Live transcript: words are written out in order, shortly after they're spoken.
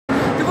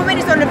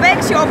on the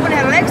back, she open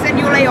her legs and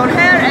you lay on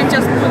her and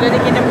just put it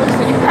in the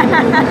pussy.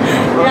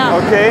 Ja.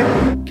 Okay.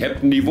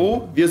 Captain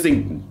Niveau, wir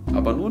sinken,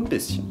 aber nur ein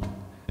bisschen.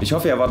 Ich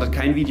hoffe, ihr erwartet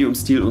kein Video im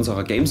Stil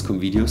unserer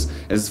Gamescom-Videos.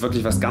 Es ist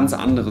wirklich was ganz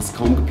anderes,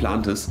 kaum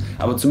geplantes,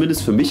 aber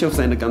zumindest für mich auf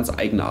seine ganz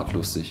eigene Art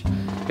lustig.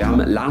 Wir haben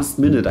last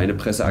minute eine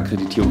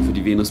Presseakkreditierung für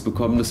die Venus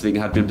bekommen,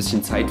 deswegen hat mir ein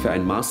bisschen Zeit für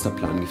einen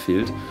Masterplan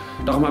gefehlt.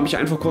 Darum habe ich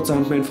einfach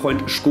kurzerhand meinen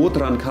Freund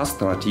Škodran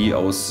Kastrati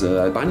aus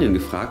Albanien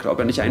gefragt, ob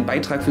er nicht einen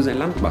Beitrag für sein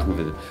Land machen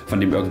will, von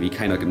dem irgendwie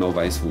keiner genau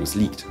weiß, wo es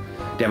liegt.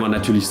 Der war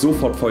natürlich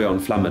sofort Feuer und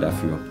Flamme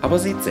dafür, aber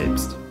seht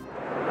selbst.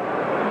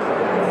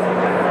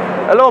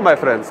 Hello my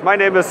friends, my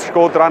name is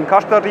Škodran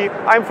Kastrati.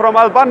 I'm from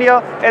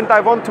Albania and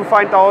I want to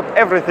find out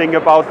everything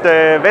about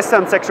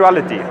Western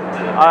sexuality.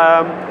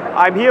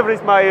 I'm here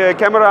with my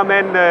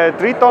cameraman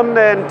Triton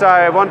and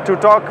I want to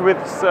talk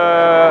with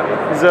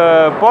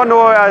the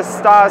porno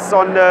stars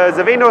on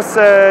the Venus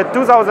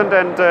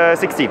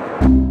 2016.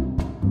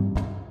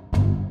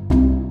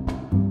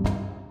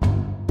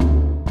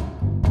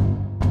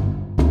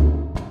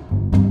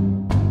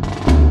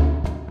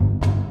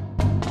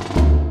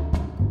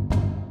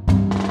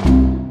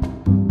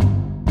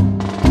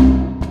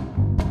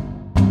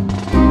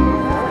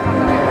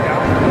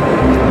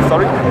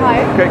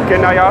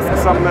 Can I ask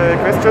some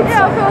questions?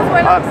 Yeah, of course,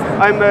 why not?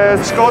 I'm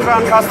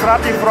Škodran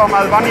Kastrati from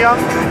Albania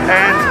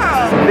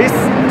and this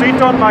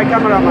Triton, my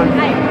cameraman.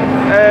 Hi.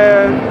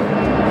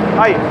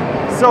 Hi.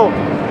 So,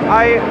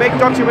 I make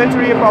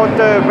documentary about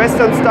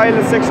Western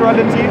style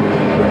sexuality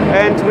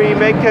and we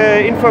make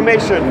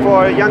information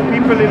for young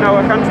people in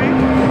our country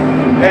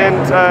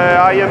and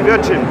I am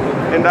virgin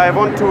and I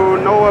want to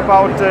know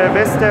about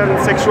Western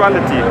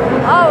sexuality.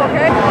 Oh,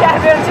 okay. Yeah,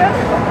 virgin?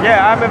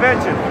 Yeah, I'm a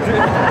virgin.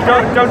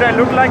 Don't I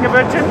look like a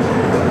virgin?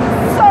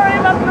 Sorry,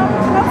 but not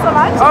so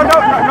much. Oh,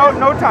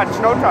 no touch,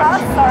 no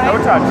touch. Oh, sorry. No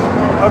touch.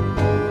 Okay.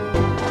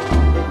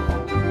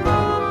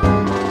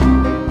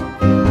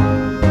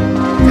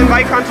 In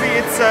my country,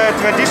 it's a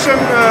tradition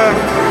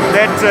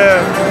that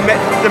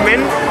the men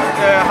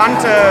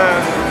hunt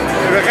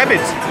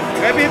rabbit.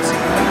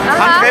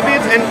 Hunt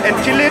rabbit and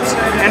kill it,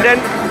 and then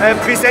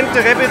present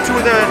the rabbit to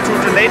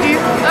the lady.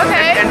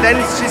 Okay. And then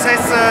she says,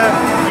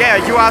 "Yeah,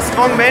 you are a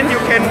strong man. You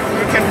can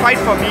fight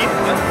for me."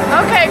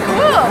 Okay,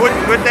 cool.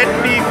 Would that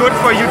be good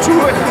for you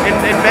too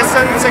in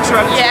Western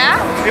sexuality?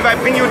 Yeah. If I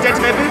bring you that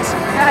rabbit?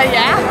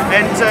 Yeah.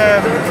 And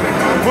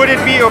would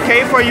it be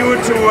okay for you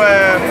to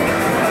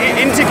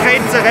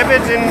integrate the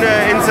rabbit in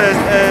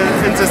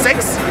the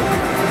sex?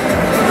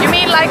 You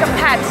mean like a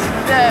pet?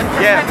 The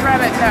Yeah. pet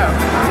rabbit? No.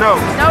 No.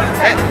 No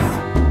pet.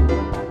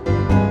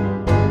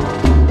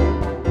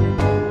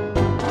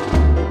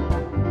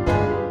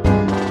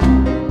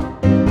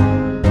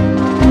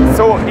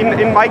 So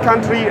in my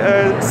country,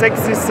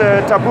 sex is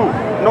taboo.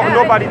 Yeah,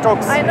 Nobody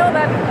talks. I know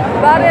that,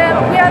 but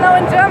we are now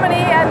in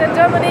Germany, and in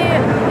Germany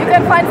you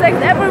can find sex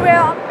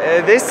everywhere.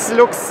 This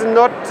looks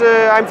not.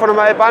 I'm from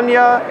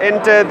Albania,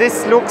 and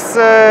this looks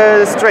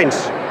strange.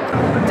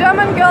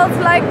 German girls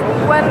like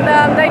when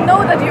they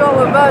know that you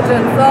are a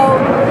virgin, so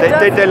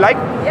They like.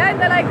 Yeah,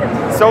 they like it.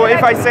 So they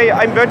if like I say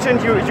I'm virgin,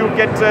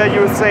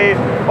 you say,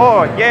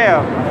 oh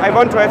yeah, I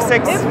want to have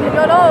sex.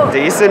 No.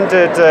 Isn't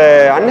it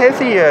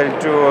unhealthy?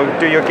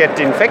 Do you get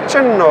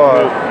infection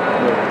or?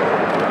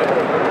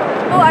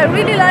 No, I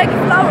really like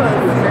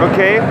flowers.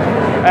 Okay,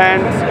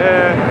 and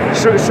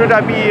should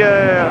I be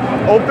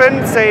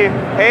open? Say,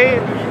 hey,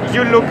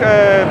 you look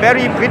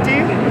very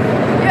pretty.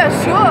 Yeah,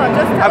 sure.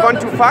 Just I want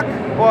to fuck,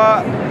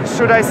 or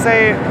should I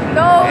say,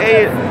 no,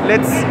 hey,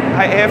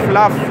 I have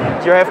love.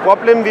 You have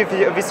problem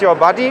with your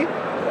body,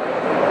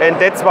 and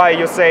that's why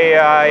you say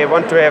I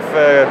want to have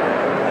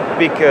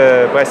big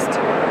breast.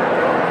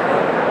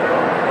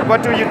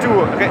 What do you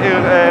do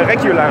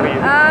regularly?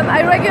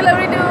 I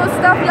regularly do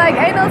stuff like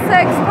anal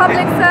sex,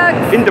 public sex.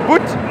 In the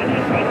butt?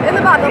 In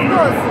the butt, of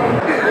course.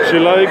 She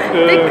like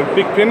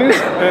big penis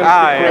and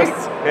big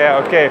breasts.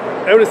 Yeah, okay.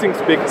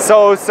 Everything's big.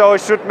 So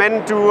should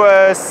men do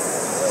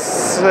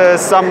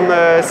some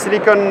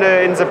silicone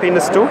in the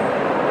penis too?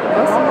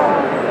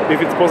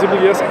 If it's possible,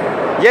 yes.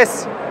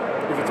 Yes.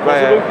 If it's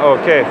possible.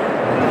 Okay.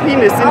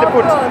 Penis in the Of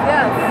butt. course,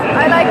 yes.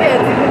 I like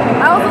it.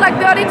 I also like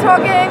dirty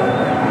talking,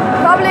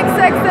 public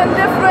sex in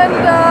different,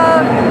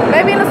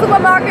 maybe in the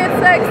supermarket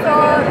sex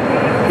or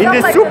In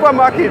the like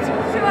supermarket? That.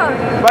 Sure.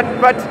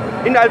 But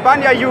in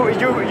Albania you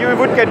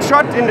would get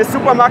shot in the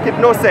supermarket,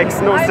 no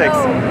sex, no I sex.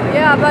 know.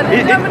 Yeah, but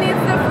in Germany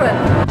it's different.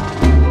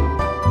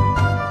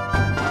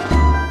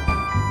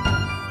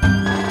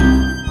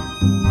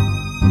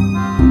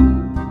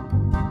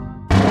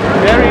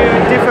 Very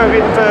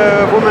different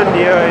woman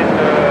here in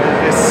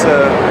this.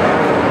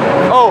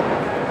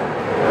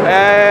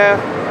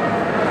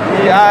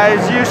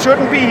 You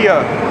shouldn't be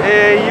here.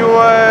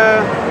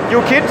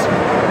 You kid.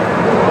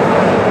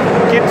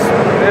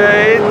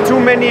 Too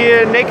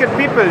many naked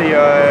people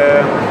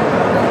here.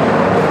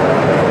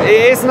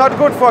 It's not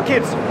good for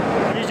kids.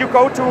 You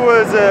go to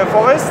the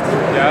forest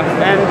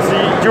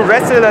and you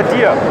wrestle a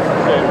deer.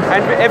 Okay.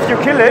 And if you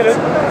kill it,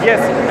 yes,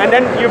 and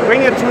then you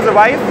bring it to the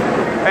wife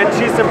and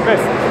she's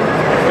impressed.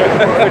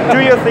 Do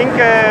you think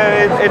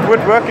it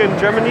would work in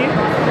Germany?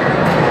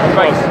 Of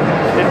course.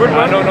 It would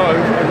work? No,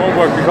 it won't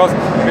work because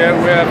we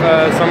have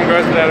some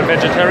girls that are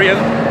vegetarian.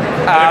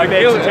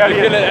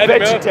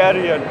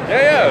 Vegetarian.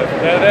 Yeah.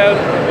 There are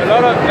a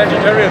lot of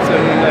vegetarians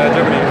in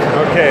Germany.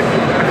 Okay.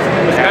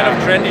 It's kind of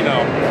trendy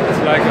now.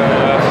 It's like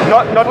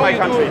not my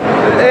country.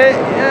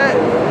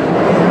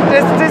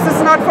 This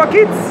is not for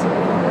kids.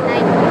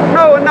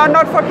 No,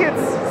 not for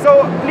kids.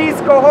 So please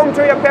go home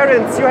to your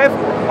parents. You have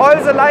all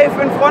the life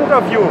in front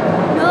of you.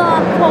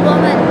 No, for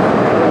women.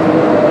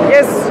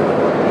 Yes,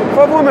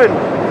 for women,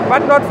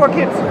 but not for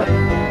kids.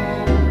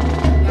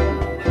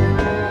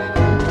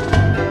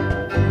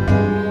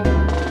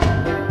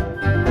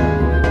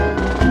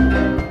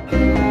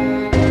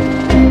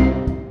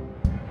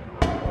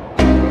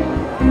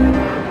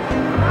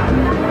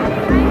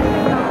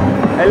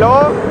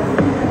 Hello,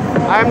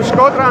 I'm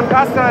Shkodran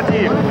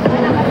Kastrati.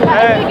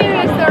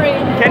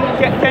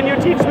 Can you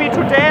teach me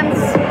to dance?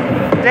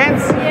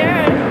 Dance?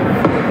 Yeah.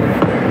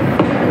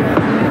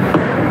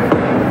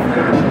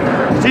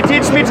 She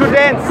teach me to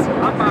dance.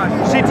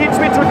 She teach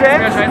me to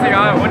dance.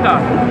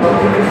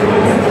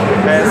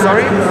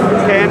 Sorry,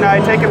 can I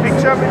take a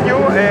picture with you?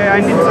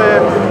 I need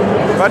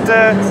but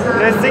the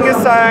thing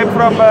is I'm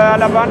from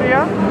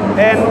Albania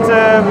and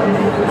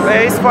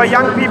it's for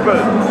young people.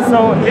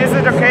 So is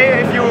it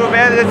okay if you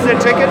wear the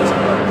jacket?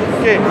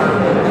 Okay,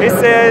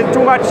 it's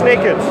too much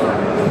naked.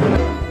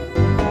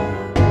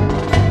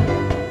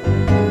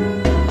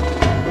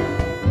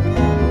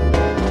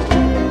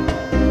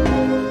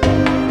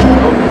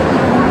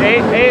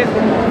 Hey,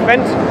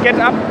 friend, get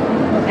up.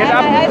 Get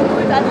up.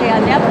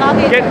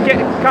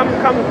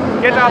 Come,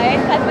 get up.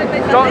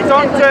 Don't.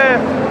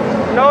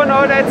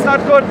 No, that's not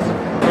good.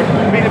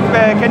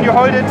 Can you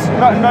hold it?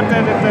 Not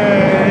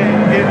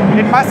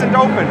it mustn't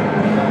open.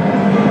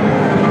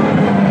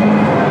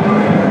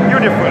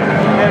 Beautiful.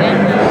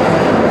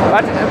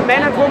 But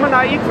men and women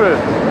are equal.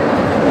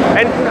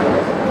 And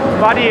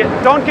buddy,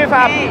 don't give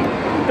up.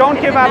 Don't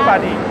give up,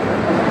 buddy.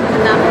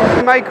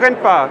 My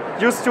grandpa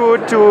used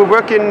to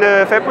work in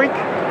fabric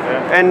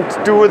and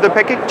do the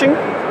packaging,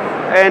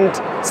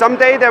 and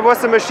someday there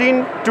was a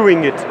machine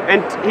doing it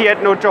and he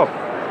had no job.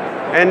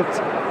 And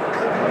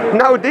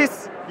now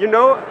this, you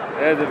know.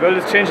 Yeah, the world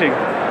is changing.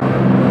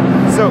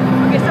 So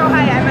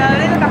hi, I'm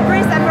Little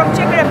Caprice, I'm from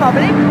Czech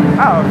Republic.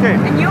 Ah, okay.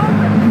 And you?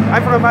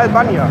 I'm from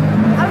Albania.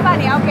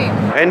 Albania, okay.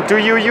 And do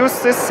you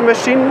use this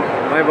machine?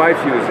 My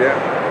wife uses,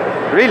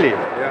 yeah. Really?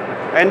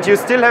 Yeah. And you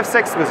still have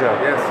sex with her?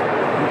 Yes.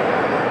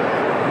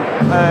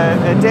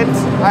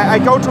 I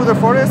go to the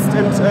forest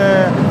and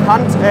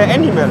hunt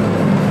animal.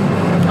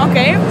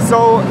 Okay.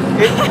 So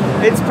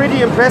it's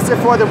pretty impressive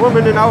for the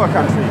women in our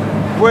country.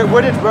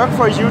 Would it work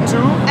for you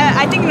too?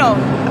 I think no,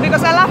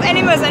 because I love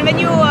animals, and when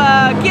you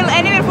kill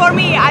animal for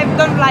me, I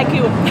don't like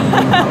you.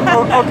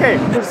 Oh, okay.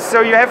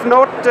 So you have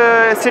no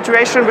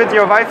situation with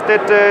your wife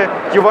that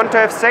you want to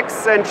have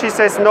sex and she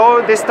says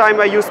no, this time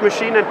I use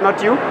machine and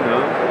not you?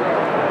 No.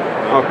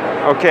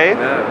 Oh, okay.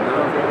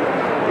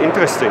 No.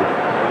 Interesting.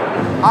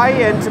 I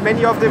and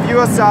many of the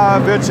viewers are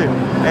virgin,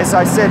 as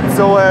I said.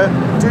 So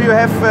do you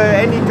have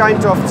any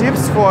kind of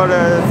tips for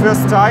the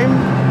first time?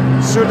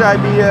 Should I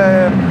be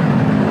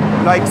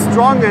like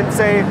strong and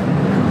say,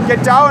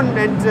 get down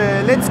and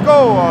let's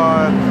go?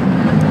 Or?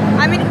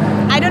 I mean,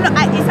 I don't know.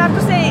 It's hard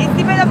to say. It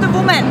depends on the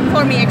woman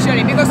for me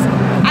actually, because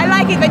I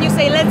like it when you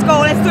say, let's go,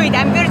 let's do it.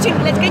 I'm virgin.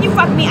 Can you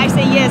fuck me? I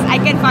say yes. I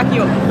can fuck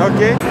you.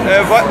 Okay.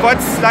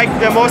 What's like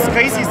the most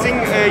crazy thing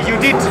you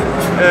did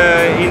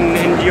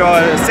in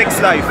your sex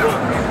life?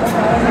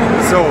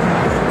 So.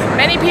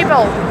 Many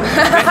people.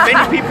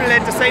 Many people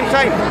at the same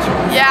time.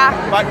 Yeah.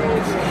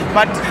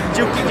 But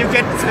you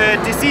get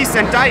disease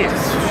and die.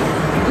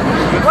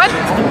 What?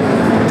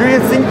 Do you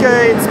think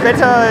it's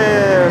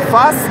better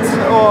fast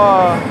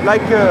or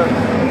like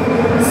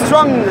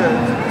strong?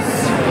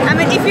 I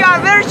mean, if you are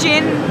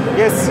virgin,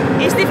 yes,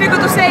 it's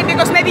difficult to say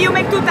because maybe you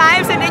make 2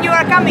 times and then you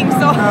are coming.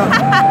 So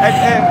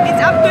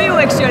it's up to you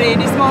actually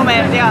this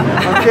moment. Yeah.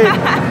 Okay.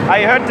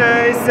 I heard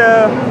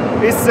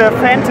it's a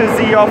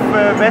fantasy of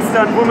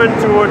Western women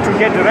to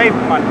get raped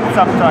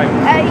sometimes.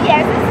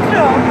 Yes, it's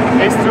true.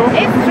 It's true?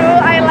 It's true.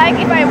 I like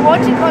if I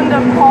watch it on the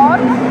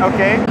porn.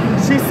 Okay.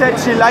 She said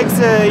she likes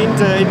in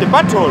the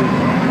butthole.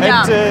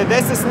 And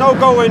this is no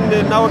go in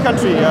our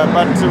country.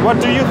 But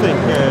what do you think?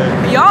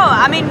 Yeah,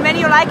 I mean, when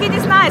you like it,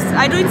 it's nice.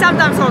 I do it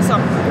sometimes also.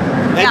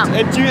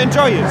 And you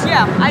enjoy it?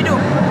 Yeah, I do.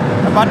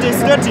 But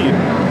it's dirty.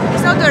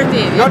 It's not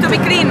dirty. You have to be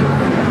clean.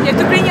 You have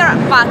to clean your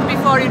butt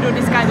before you do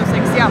this kind of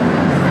sex. Yeah.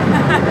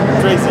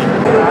 Crazy.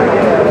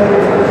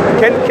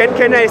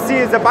 Can I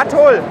see the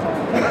butthole?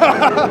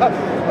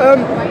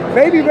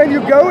 Maybe when you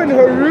go in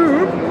her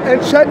room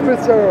and chat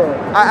with her.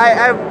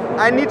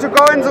 I need to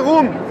go in the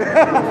room.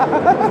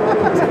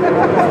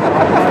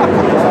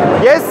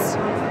 Yes?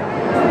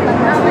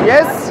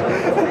 Yes?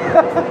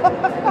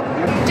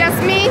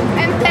 Just me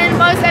and 10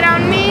 boys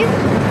around me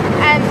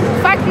and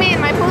fuck me in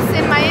my pussy,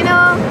 in my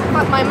anal,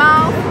 fuck my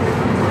mouth.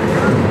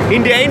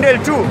 In the anal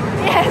too?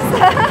 Yes.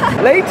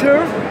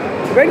 Later,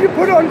 when you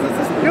put on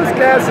these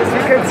glasses,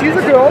 you can see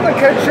the girl and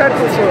can chat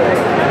with her.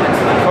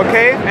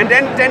 Okay, and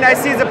then I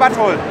see the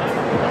butthole.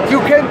 You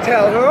can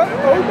tell her,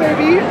 oh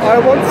baby, I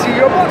want to see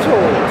your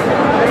butthole.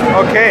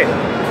 Okay.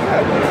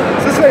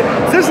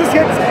 This is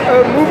yet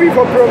a movie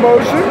for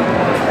promotion,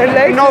 and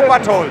later No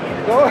butthole.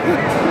 No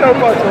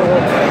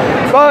butthole.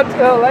 But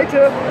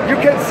later you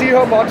can see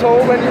her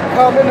butthole when you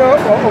come in her,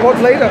 or what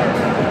later?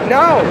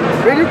 Now,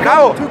 when you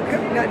come to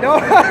no.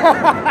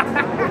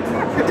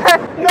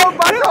 No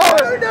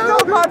butthole. No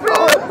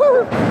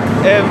butthole.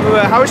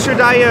 How should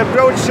I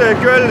approach a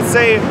girl and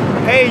say,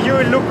 hey,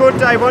 you look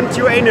good, I want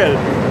you anal?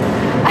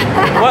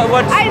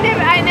 What?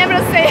 I never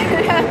say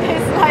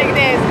this like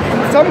this.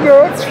 Some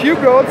girls, few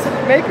girls,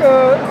 make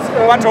a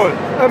Butthole.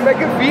 Make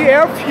a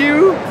VR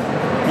view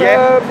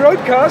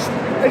broadcast,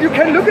 and you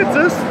can look at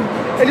this,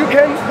 and you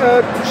can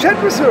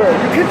chat with her.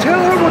 You can tell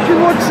her what you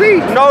want to see.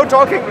 No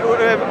talking,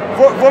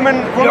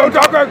 woman. No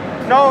talking.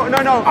 No.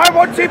 I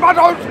want to see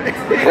buttholes.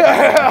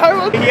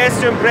 He has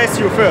to impress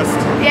you first.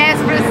 Yes,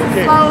 but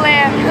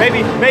slowly.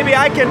 Maybe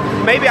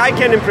I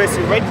can impress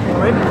you. Wait.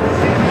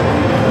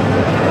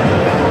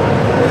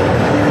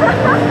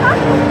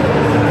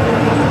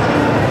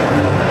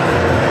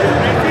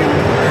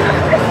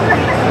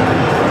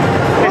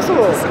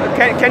 Possible.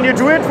 Can you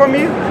do it for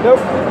me? Nope.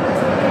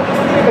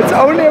 It's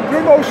only a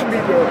promotion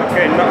video.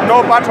 Okay,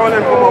 no butthole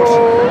in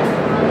promotion.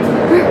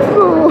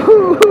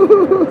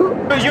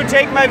 You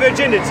take my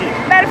virginity.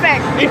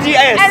 Perfect. In the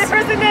ass. And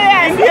first in the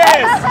ass. In the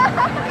ass.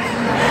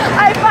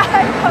 High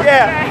five.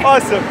 Yeah,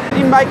 awesome.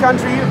 In my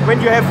country,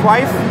 when you have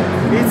wife,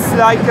 it's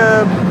like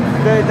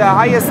the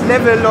highest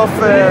level of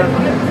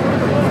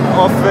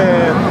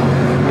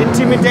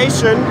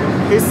intimidation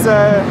is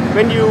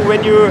when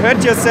you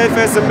hurt yourself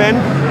as a man,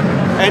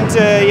 and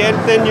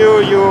then you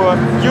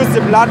use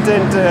the blood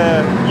and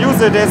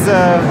use it as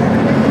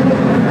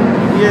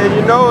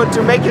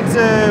to make it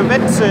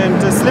wet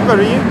and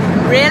slippery.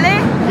 Really?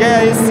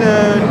 Yeah, it's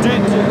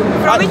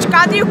From which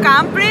country you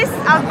come, please?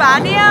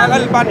 Albania?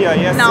 Albania,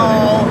 yes. No,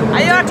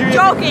 are you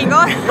joking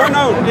or?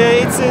 No,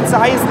 it's the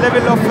highest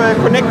level of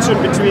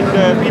connection between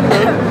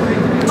people.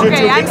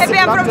 Okay, I'm happy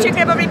I'm from Czech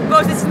Republic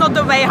because it's not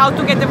the way how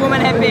to get a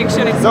woman happy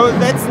actually. So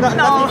that's No.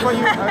 nothing for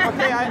you.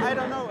 Okay, I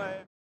don't know.